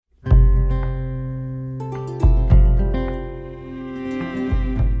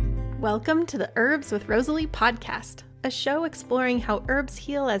Welcome to the Herbs with Rosalie podcast, a show exploring how herbs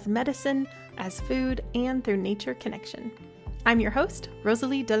heal as medicine, as food, and through nature connection. I'm your host,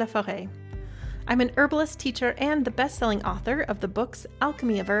 Rosalie de la Forêt. I'm an herbalist teacher and the best-selling author of the books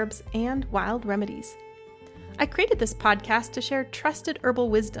Alchemy of Herbs and Wild Remedies. I created this podcast to share trusted herbal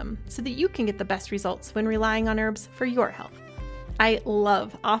wisdom so that you can get the best results when relying on herbs for your health. I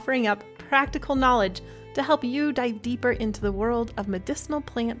love offering up practical knowledge to help you dive deeper into the world of medicinal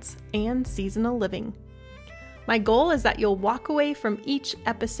plants and seasonal living. My goal is that you'll walk away from each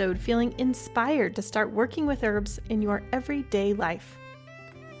episode feeling inspired to start working with herbs in your everyday life.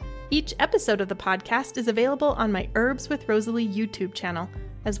 Each episode of the podcast is available on my Herbs with Rosalie YouTube channel,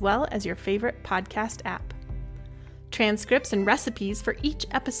 as well as your favorite podcast app. Transcripts and recipes for each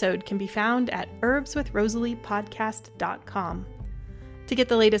episode can be found at herbswithrosaliepodcast.com. To get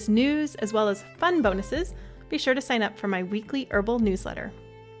the latest news as well as fun bonuses, be sure to sign up for my weekly herbal newsletter.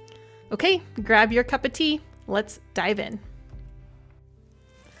 Okay, grab your cup of tea. Let's dive in.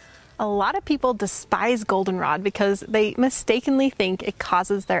 A lot of people despise goldenrod because they mistakenly think it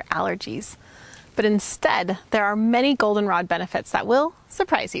causes their allergies. But instead, there are many goldenrod benefits that will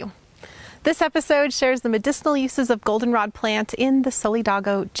surprise you. This episode shares the medicinal uses of goldenrod plant in the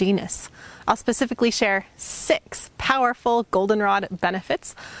Solidago genus. I'll specifically share 6 powerful goldenrod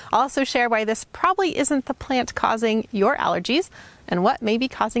benefits. I'll also share why this probably isn't the plant causing your allergies and what may be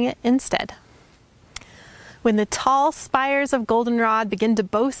causing it instead. When the tall spires of goldenrod begin to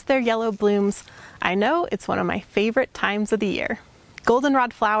boast their yellow blooms, I know it's one of my favorite times of the year.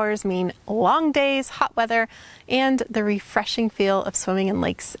 Goldenrod flowers mean long days, hot weather, and the refreshing feel of swimming in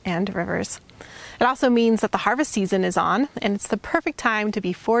lakes and rivers. It also means that the harvest season is on, and it's the perfect time to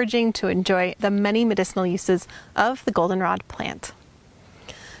be foraging to enjoy the many medicinal uses of the goldenrod plant.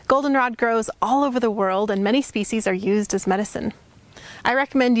 Goldenrod grows all over the world, and many species are used as medicine. I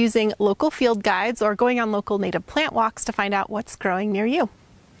recommend using local field guides or going on local native plant walks to find out what's growing near you.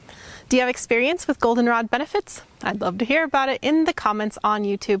 Do you have experience with goldenrod benefits? I'd love to hear about it in the comments on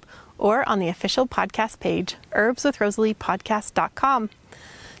YouTube or on the official podcast page, herbswithrosaliepodcast.com.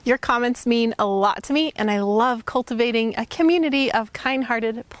 Your comments mean a lot to me, and I love cultivating a community of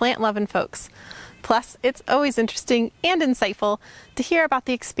kind-hearted, plant-loving folks. Plus, it's always interesting and insightful to hear about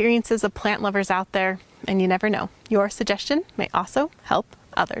the experiences of plant lovers out there, and you never know, your suggestion may also help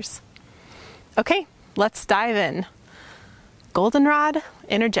others. Okay, let's dive in. Goldenrod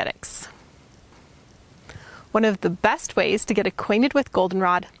energetics. One of the best ways to get acquainted with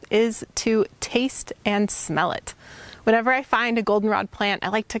goldenrod is to taste and smell it. Whenever I find a goldenrod plant, I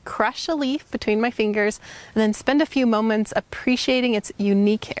like to crush a leaf between my fingers and then spend a few moments appreciating its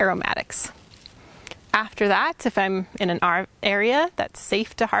unique aromatics. After that, if I'm in an area that's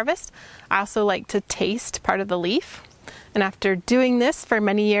safe to harvest, I also like to taste part of the leaf. And after doing this for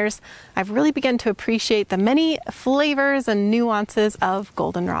many years, I've really begun to appreciate the many flavors and nuances of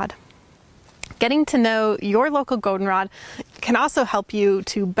goldenrod. Getting to know your local goldenrod can also help you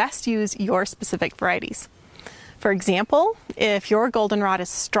to best use your specific varieties. For example, if your goldenrod is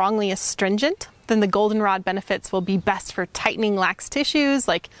strongly astringent, then the goldenrod benefits will be best for tightening lax tissues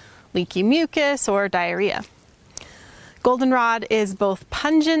like leaky mucus or diarrhea. Goldenrod is both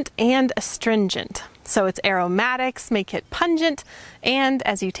pungent and astringent. So its aromatics make it pungent, and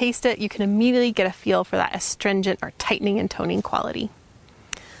as you taste it, you can immediately get a feel for that astringent or tightening and toning quality.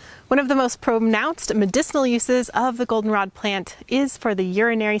 One of the most pronounced medicinal uses of the goldenrod plant is for the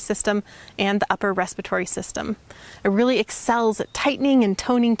urinary system and the upper respiratory system. It really excels at tightening and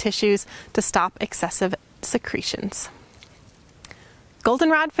toning tissues to stop excessive secretions.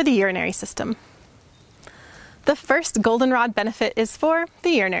 Goldenrod for the urinary system. The first goldenrod benefit is for the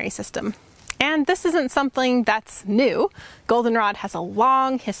urinary system. And this isn't something that's new. Goldenrod has a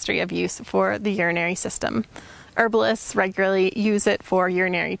long history of use for the urinary system. Herbalists regularly use it for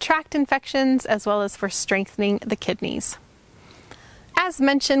urinary tract infections as well as for strengthening the kidneys. As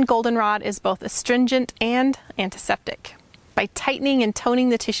mentioned, goldenrod is both astringent and antiseptic. By tightening and toning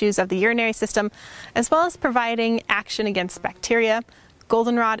the tissues of the urinary system, as well as providing action against bacteria,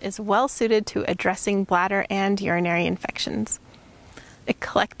 goldenrod is well suited to addressing bladder and urinary infections.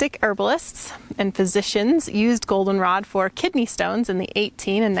 Eclectic herbalists and physicians used goldenrod for kidney stones in the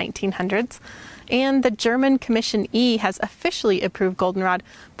 1800s and 1900s, and the German Commission E has officially approved goldenrod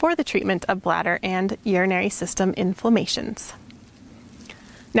for the treatment of bladder and urinary system inflammations.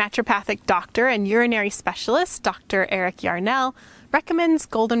 Naturopathic doctor and urinary specialist Dr. Eric Yarnell recommends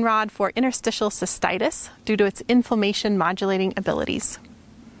goldenrod for interstitial cystitis due to its inflammation modulating abilities.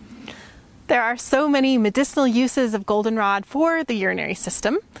 There are so many medicinal uses of goldenrod for the urinary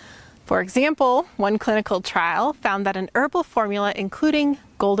system. For example, one clinical trial found that an herbal formula including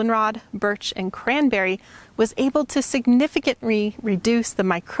goldenrod, birch, and cranberry was able to significantly reduce the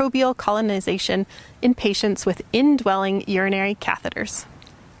microbial colonization in patients with indwelling urinary catheters.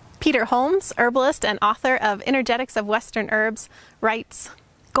 Peter Holmes, herbalist and author of Energetics of Western Herbs, writes,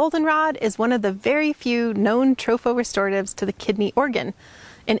 "Goldenrod is one of the very few known trophorestoratives to the kidney organ.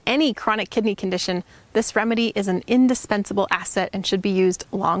 In any chronic kidney condition, this remedy is an indispensable asset and should be used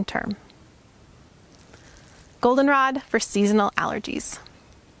long term." Goldenrod for seasonal allergies.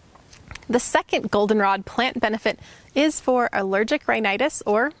 The second goldenrod plant benefit is for allergic rhinitis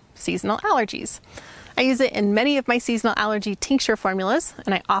or seasonal allergies. I use it in many of my seasonal allergy tincture formulas,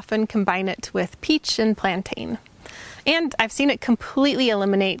 and I often combine it with peach and plantain. And I've seen it completely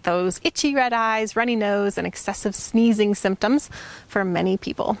eliminate those itchy red eyes, runny nose, and excessive sneezing symptoms for many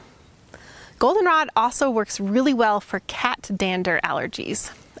people. Goldenrod also works really well for cat dander allergies.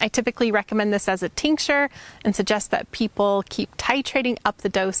 I typically recommend this as a tincture and suggest that people keep titrating up the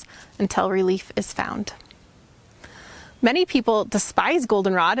dose until relief is found. Many people despise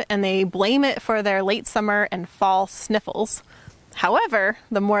goldenrod and they blame it for their late summer and fall sniffles. However,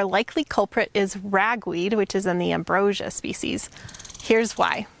 the more likely culprit is ragweed, which is in the ambrosia species. Here's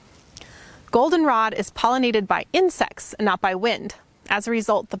why. Goldenrod is pollinated by insects and not by wind. As a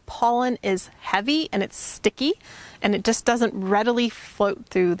result, the pollen is heavy and it's sticky, and it just doesn't readily float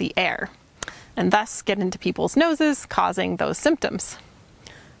through the air, and thus get into people's noses, causing those symptoms.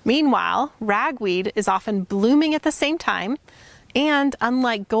 Meanwhile, ragweed is often blooming at the same time, and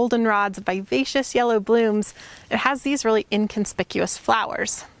unlike goldenrod's vivacious yellow blooms, it has these really inconspicuous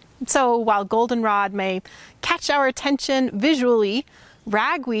flowers. So while goldenrod may catch our attention visually,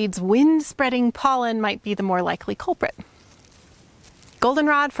 ragweed's wind-spreading pollen might be the more likely culprit.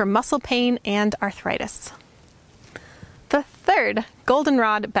 Goldenrod for muscle pain and arthritis. The third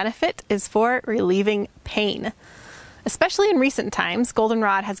goldenrod benefit is for relieving pain. Especially in recent times,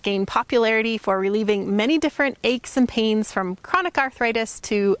 goldenrod has gained popularity for relieving many different aches and pains from chronic arthritis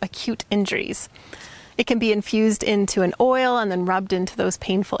to acute injuries. It can be infused into an oil and then rubbed into those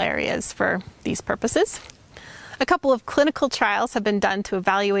painful areas for these purposes. A couple of clinical trials have been done to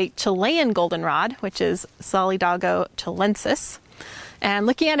evaluate Chilean goldenrod, which is Solidago chilensis, and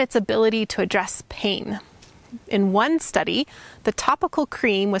looking at its ability to address pain. In one study, the topical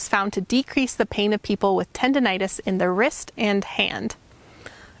cream was found to decrease the pain of people with tendinitis in the wrist and hand.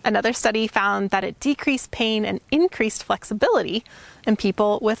 Another study found that it decreased pain and increased flexibility in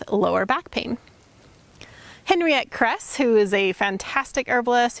people with lower back pain. Henriette Kress, who is a fantastic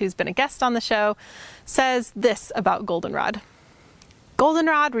herbalist who's been a guest on the show, says this about goldenrod.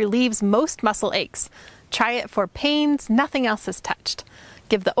 Goldenrod relieves most muscle aches. Try it for pains nothing else has touched.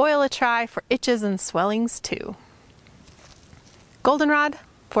 Give the oil a try for itches and swellings too. Goldenrod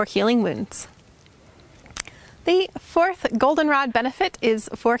for healing wounds. The fourth goldenrod benefit is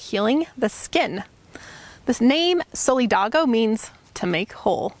for healing the skin. This name, Solidago, means to make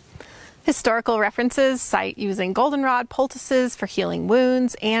whole. Historical references cite using goldenrod poultices for healing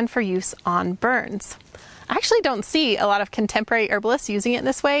wounds and for use on burns. I actually don't see a lot of contemporary herbalists using it in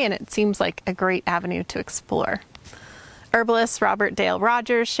this way, and it seems like a great avenue to explore. Herbalist Robert Dale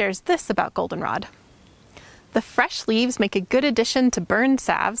Rogers shares this about goldenrod. The fresh leaves make a good addition to burn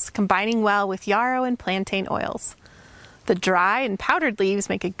salves, combining well with yarrow and plantain oils. The dry and powdered leaves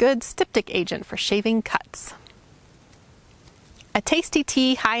make a good styptic agent for shaving cuts. A tasty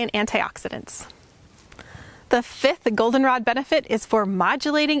tea high in antioxidants. The fifth goldenrod benefit is for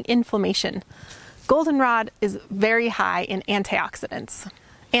modulating inflammation. Goldenrod is very high in antioxidants.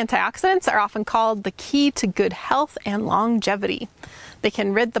 Antioxidants are often called the key to good health and longevity. They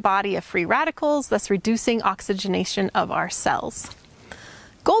can rid the body of free radicals, thus reducing oxygenation of our cells.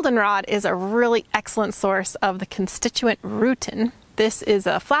 Goldenrod is a really excellent source of the constituent rutin. This is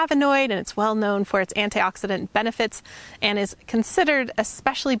a flavonoid and it's well known for its antioxidant benefits and is considered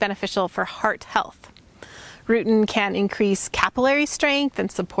especially beneficial for heart health. Rutin can increase capillary strength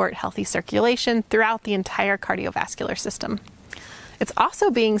and support healthy circulation throughout the entire cardiovascular system. It's also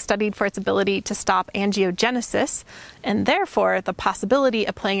being studied for its ability to stop angiogenesis and therefore the possibility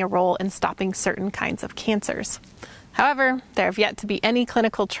of playing a role in stopping certain kinds of cancers. However, there have yet to be any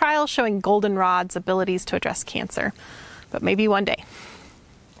clinical trials showing goldenrod's abilities to address cancer, but maybe one day.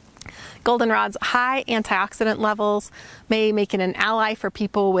 Goldenrod's high antioxidant levels may make it an ally for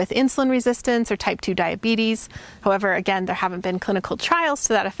people with insulin resistance or type 2 diabetes. However, again, there haven't been clinical trials to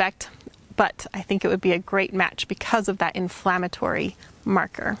that effect, but I think it would be a great match because of that inflammatory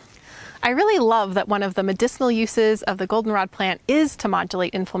marker. I really love that one of the medicinal uses of the goldenrod plant is to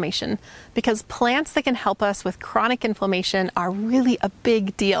modulate inflammation, because plants that can help us with chronic inflammation are really a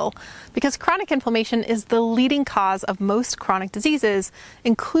big deal, because chronic inflammation is the leading cause of most chronic diseases,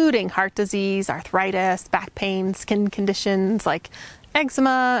 including heart disease, arthritis, back pain, skin conditions like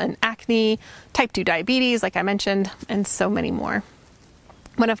eczema and acne, type 2 diabetes, like I mentioned, and so many more.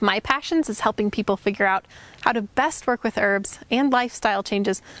 One of my passions is helping people figure out how to best work with herbs and lifestyle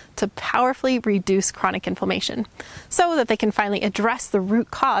changes to powerfully reduce chronic inflammation so that they can finally address the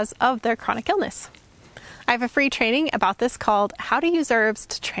root cause of their chronic illness. I have a free training about this called How to Use Herbs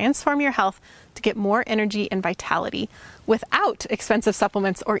to Transform Your Health to Get More Energy and Vitality Without Expensive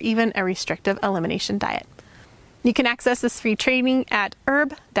Supplements or even a restrictive elimination diet. You can access this free training at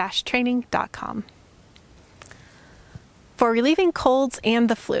herb-training.com. For relieving colds and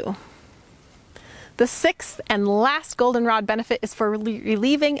the flu. The sixth and last goldenrod benefit is for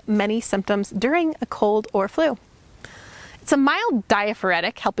relieving many symptoms during a cold or flu. It's a mild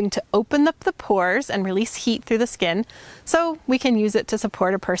diaphoretic, helping to open up the pores and release heat through the skin, so we can use it to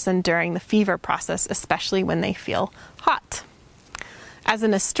support a person during the fever process, especially when they feel hot. As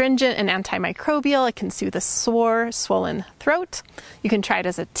an astringent and antimicrobial, it can soothe a sore, swollen throat. You can try it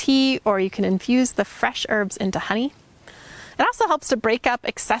as a tea, or you can infuse the fresh herbs into honey. It also helps to break up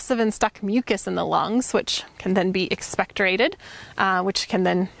excessive and stuck mucus in the lungs, which can then be expectorated, which can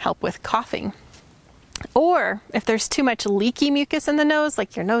then help with coughing. Or if there's too much leaky mucus in the nose,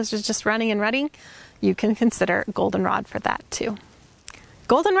 like your nose is just running and running, you can consider goldenrod for that too.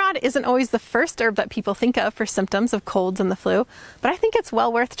 Goldenrod isn't always the first herb that people think of for symptoms of colds and the flu, but I think it's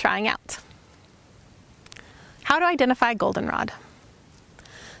well worth trying out. How to identify goldenrod?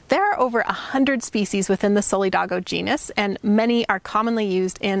 There are over 100 species within the Solidago genus, and many are commonly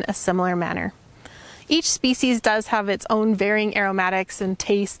used in a similar manner. Each species does have its own varying aromatics and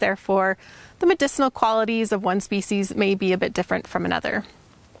tastes, therefore the medicinal qualities of one species may be a bit different from another.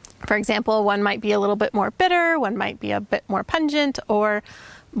 For example, one might be a little bit more bitter, one might be a bit more pungent, or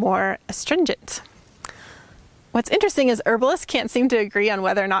more astringent. What's interesting is herbalists can't seem to agree on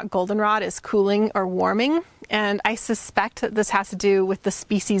whether or not goldenrod is cooling or warming, and I suspect that this has to do with the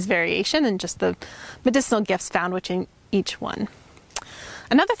species variation and just the medicinal gifts found within each one.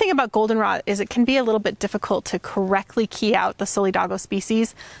 Another thing about goldenrod is it can be a little bit difficult to correctly key out the Solidago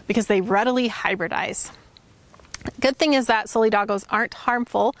species because they readily hybridize. Good thing is that Solidagos aren't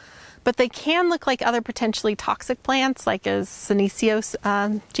harmful, but they can look like other potentially toxic plants, like a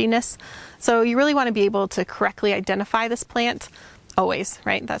Senecio genus. So you really want to be able to correctly identify this plant always,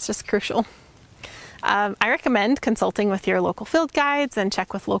 right? That's just crucial. I recommend consulting with your local field guides and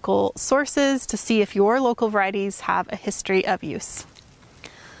check with local sources to see if your local varieties have a history of use.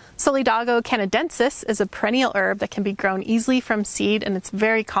 Solidago canadensis is a perennial herb that can be grown easily from seed, and it's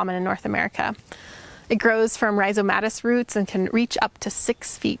very common in North America. It grows from rhizomatous roots and can reach up to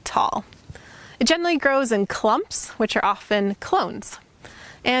 6 feet tall. It generally grows in clumps, which are often clones.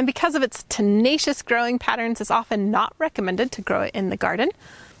 And because of its tenacious growing patterns, it's often not recommended to grow it in the garden.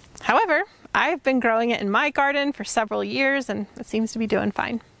 However, I've been growing it in my garden for several years, and it seems to be doing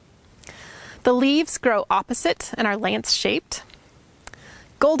fine. The leaves grow opposite and are lance-shaped.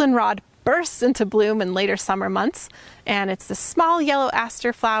 Goldenrod bursts into bloom in later summer months, and it's the small yellow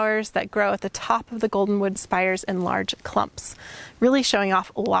aster flowers that grow at the top of the goldenwood spires in large clumps, really showing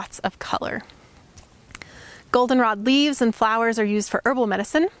off lots of color. Goldenrod leaves and flowers are used for herbal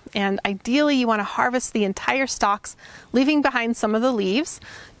medicine, and ideally you want to harvest the entire stalks, leaving behind some of the leaves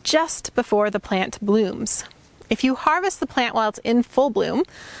just before the plant blooms. If you harvest the plant while it's in full bloom,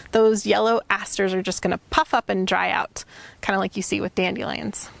 those yellow asters are just going to puff up and dry out, kind of like you see with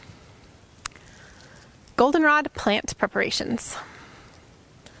dandelions. Goldenrod plant preparations.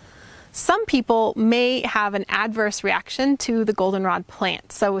 Some people may have an adverse reaction to the goldenrod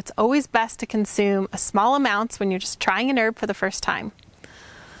plant, so it's always best to consume a small amounts when you're just trying an herb for the first time.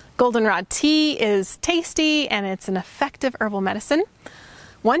 Goldenrod tea is tasty and it's an effective herbal medicine.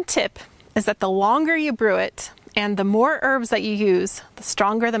 One tip is that the longer you brew it and the more herbs that you use, the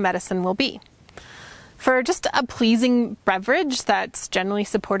stronger the medicine will be. For just a pleasing beverage that's generally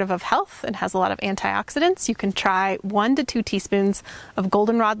supportive of health and has a lot of antioxidants, you can try 1 to 2 teaspoons of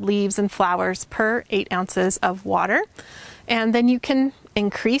goldenrod leaves and flowers per 8 ounces of water. And then you can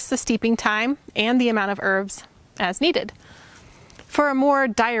increase the steeping time and the amount of herbs as needed. For a more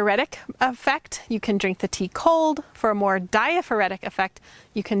diuretic effect, you can drink the tea cold. For a more diaphoretic effect,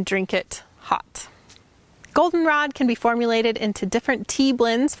 you can drink it hot. Goldenrod can be formulated into different tea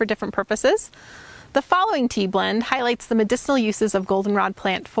blends for different purposes. The following tea blend highlights the medicinal uses of goldenrod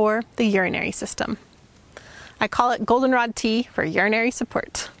plant for the urinary system. I call it goldenrod tea for urinary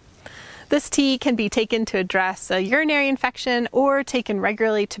support. This tea can be taken to address a urinary infection or taken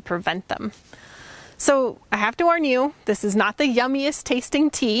regularly to prevent them. So I have to warn you, this is not the yummiest tasting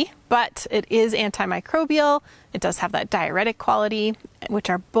tea, but it is antimicrobial. It does have that diuretic quality, which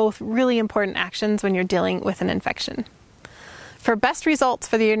are both really important actions when you're dealing with an infection. For best results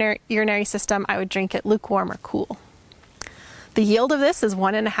for the urinary system, I would drink it lukewarm or cool. The yield of this is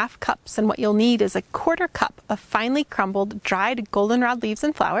 1.5 cups, and what you'll need is a 1/4 cup of finely crumbled dried goldenrod leaves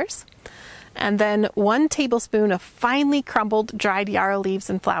and flowers, and then 1 tablespoon of finely crumbled dried yarrow leaves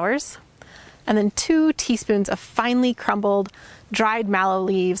and flowers, and then 2 teaspoons of finely crumbled dried mallow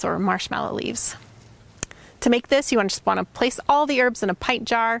leaves or marshmallow leaves. To make this, you just want to place all the herbs in a pint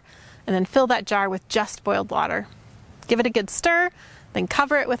jar and then fill that jar with just boiled water. Give it a good stir, then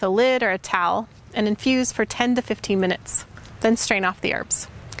cover it with a lid or a towel and infuse for 10 to 15 minutes. Then strain off the herbs.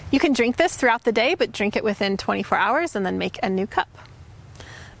 You can drink this throughout the day, but drink it within 24 hours and then make a new cup.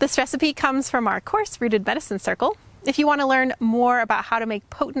 This recipe comes from our course, Rooted Medicine Circle. If you want to learn more about how to make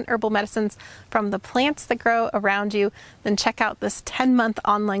potent herbal medicines from the plants that grow around you, then check out this 10-month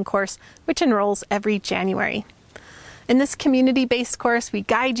online course, which enrolls every January. In this community-based course, we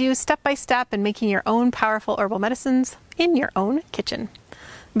guide you step by step in making your own powerful herbal medicines in your own kitchen.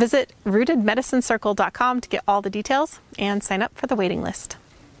 Visit rootedmedicinecircle.com to get all the details and sign up for the waiting list.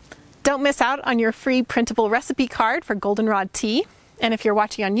 Don't miss out on your free printable recipe card for Goldenrod tea. And if you're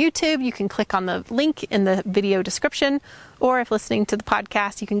watching on YouTube, you can click on the link in the video description, or if listening to the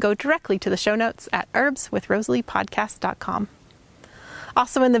podcast, you can go directly to the show notes at herbswithrosaliepodcast.com.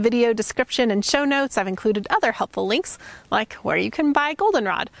 Also in the video description and show notes, I've included other helpful links, like where you can buy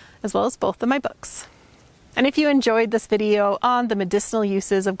Goldenrod, as well as both of my books. And if you enjoyed this video on the medicinal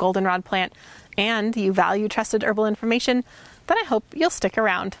uses of goldenrod plant and you value trusted herbal information, then I hope you'll stick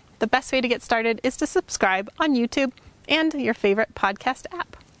around. The best way to get started is to subscribe on YouTube and your favorite podcast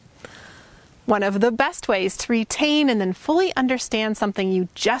app. One of the best ways to retain and then fully understand something you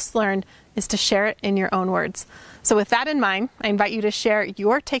just learned is to share it in your own words. So with that in mind, I invite you to share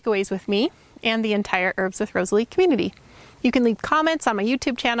your takeaways with me and the entire Herbs with Rosalie community. You can leave comments on my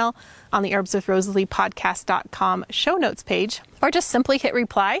YouTube channel, on the herbswithrosaliepodcast.com show notes page, or just simply hit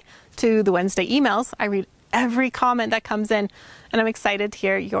reply to the Wednesday emails. I read every comment that comes in, and I'm excited to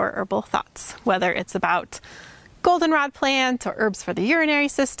hear your herbal thoughts, whether it's about goldenrod plant or herbs for the urinary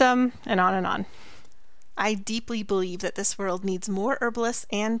system, and on and on. I deeply believe that this world needs more herbalists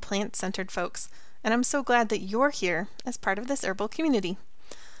and plant-centered folks, and I'm so glad that you're here as part of this herbal community.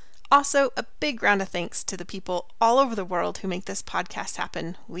 Also, a big round of thanks to the people all over the world who make this podcast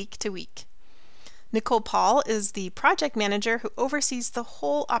happen week to week. Nicole Paul is the project manager who oversees the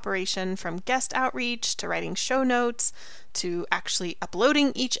whole operation, from guest outreach to writing show notes to actually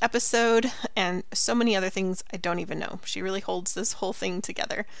uploading each episode, and so many other things I don't even know. She really holds this whole thing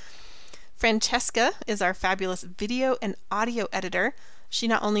together. Francesca is our fabulous video and audio editor. She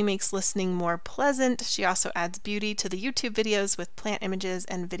not only makes listening more pleasant, she also adds beauty to the YouTube videos with plant images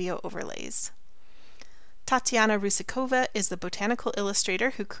and video overlays. Tatiana Rusikova is the botanical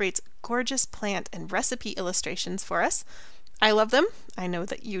illustrator who creates gorgeous plant and recipe illustrations for us. I love them. I know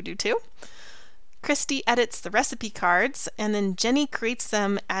that you do too. Christy edits the recipe cards, and then Jenny creates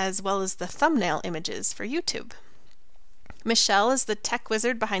them as well as the thumbnail images for YouTube. Michelle is the tech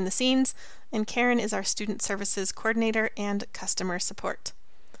wizard behind the scenes, and Karen is our student services coordinator and customer support.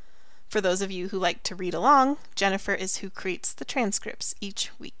 For those of you who like to read along, Jennifer is who creates the transcripts each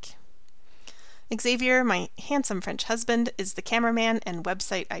week. Xavier, my handsome French husband, is the cameraman and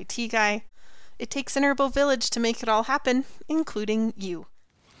website IT guy. It takes an herbal village to make it all happen, including you.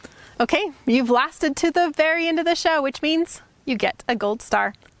 Okay, you've lasted to the very end of the show, which means you get a gold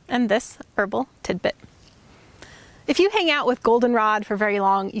star and this herbal tidbit. If you hang out with goldenrod for very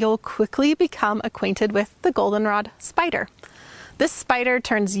long, you'll quickly become acquainted with the goldenrod spider. This spider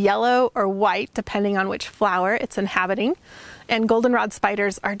turns yellow or white depending on which flower it's inhabiting, and goldenrod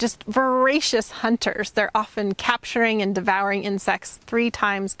spiders are just voracious hunters. They're often capturing and devouring insects 3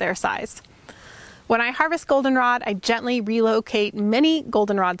 times their size. When I harvest goldenrod, I gently relocate many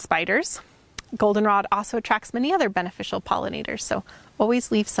goldenrod spiders. Goldenrod also attracts many other beneficial pollinators, so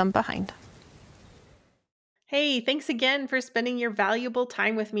always leave some behind. Hey, thanks again for spending your valuable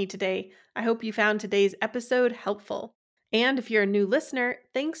time with me today. I hope you found today's episode helpful. And if you're a new listener,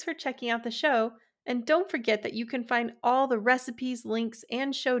 thanks for checking out the show. And don't forget that you can find all the recipes, links,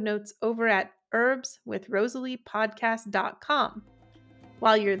 and show notes over at herbswithrosaliepodcast.com.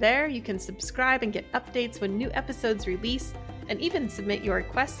 While you're there, you can subscribe and get updates when new episodes release, and even submit your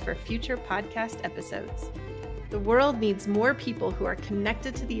requests for future podcast episodes. The world needs more people who are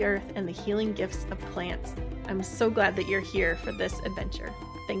connected to the earth and the healing gifts of plants. I'm so glad that you're here for this adventure.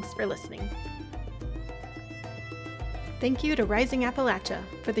 Thanks for listening. Thank you to Rising Appalachia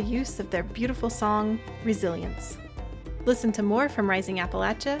for the use of their beautiful song, Resilience. Listen to more from Rising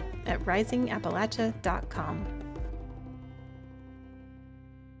Appalachia at risingappalachia.com.